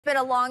been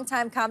a long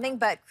time coming,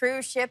 but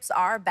cruise ships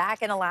are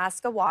back in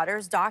Alaska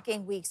waters,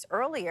 docking weeks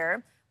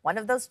earlier. One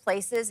of those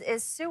places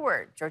is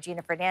Seward.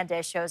 Georgina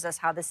Fernandez shows us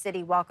how the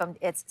city welcomed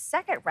its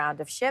second round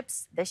of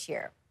ships this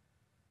year.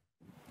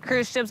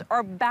 Cruise ships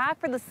are back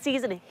for the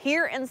season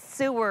here in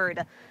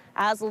Seward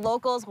as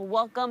locals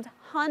welcomed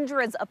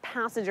hundreds of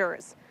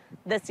passengers.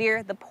 This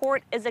year, the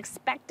port is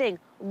expecting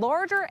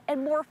larger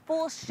and more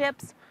full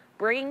ships,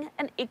 bringing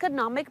an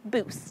economic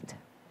boost.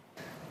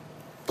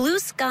 Blue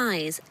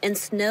skies and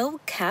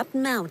snow-capped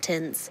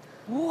mountains.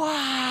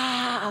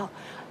 Wow,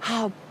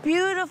 how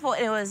beautiful.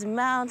 It was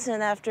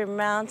mountain after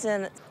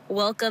mountain.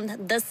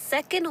 Welcomed the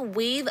second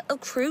wave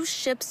of cruise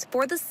ships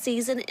for the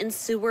season in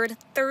Seward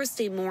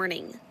Thursday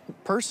morning.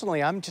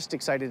 Personally, I'm just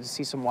excited to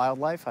see some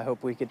wildlife. I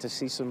hope we get to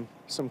see some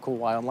cool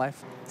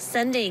wildlife.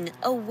 Sending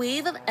a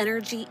wave of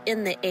energy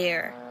in the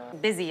air.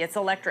 Busy, it's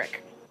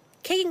electric.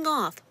 Kicking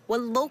off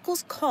what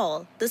locals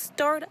call the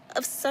start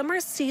of summer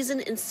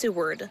season in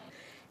Seward,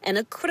 and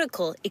a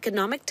critical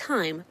economic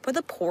time for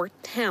the port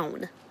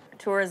town.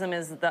 Tourism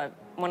is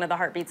one of the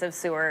heartbeats of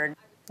Seward.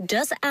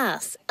 Just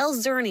ask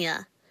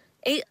Elzernia,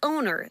 a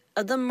owner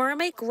of the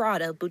Mermaid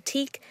Grotto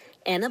boutique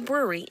and a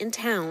brewery in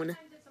town,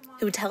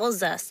 who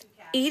tells us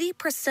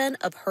 80%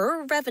 of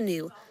her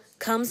revenue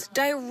comes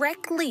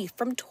directly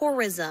from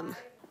tourism.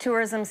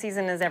 Tourism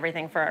season is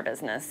everything for our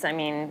business. I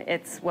mean,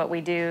 it's what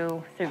we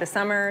do through the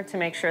summer to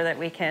make sure that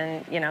we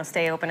can,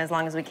 stay open as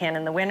long as we can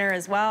in the winter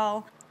as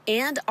well.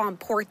 And on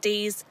port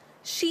days,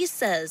 she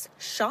says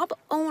shop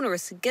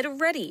owners get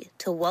ready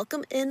to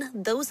welcome in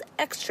those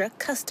extra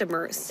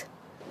customers.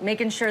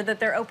 Making sure that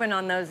they're open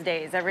on those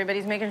days.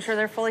 Everybody's making sure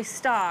they're fully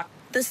stocked.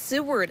 The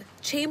Seward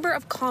Chamber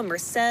of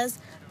Commerce says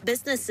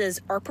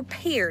businesses are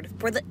prepared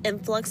for the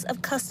influx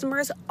of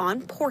customers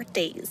on port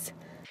days.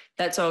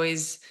 That's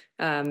always,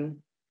 a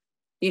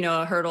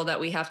hurdle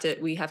that we have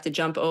to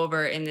jump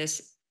over in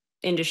this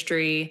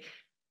industry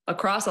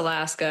across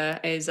Alaska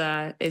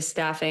is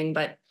staffing.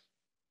 But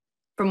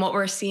from what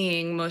we're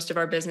seeing, most of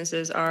our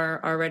businesses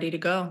are ready to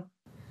go.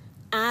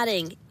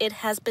 Adding, it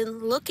has been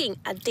looking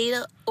at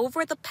data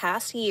over the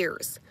past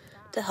years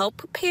to help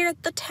prepare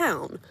the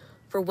town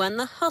for when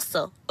the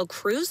hustle of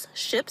cruise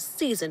ship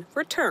season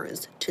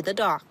returns to the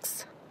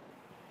docks.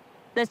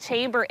 The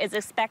chamber is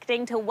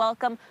expecting to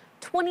welcome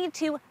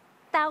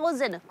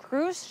 22,000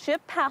 cruise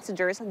ship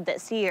passengers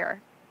this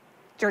year.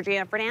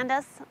 Georgina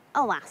Fernandez,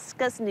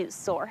 Alaska's news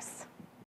source.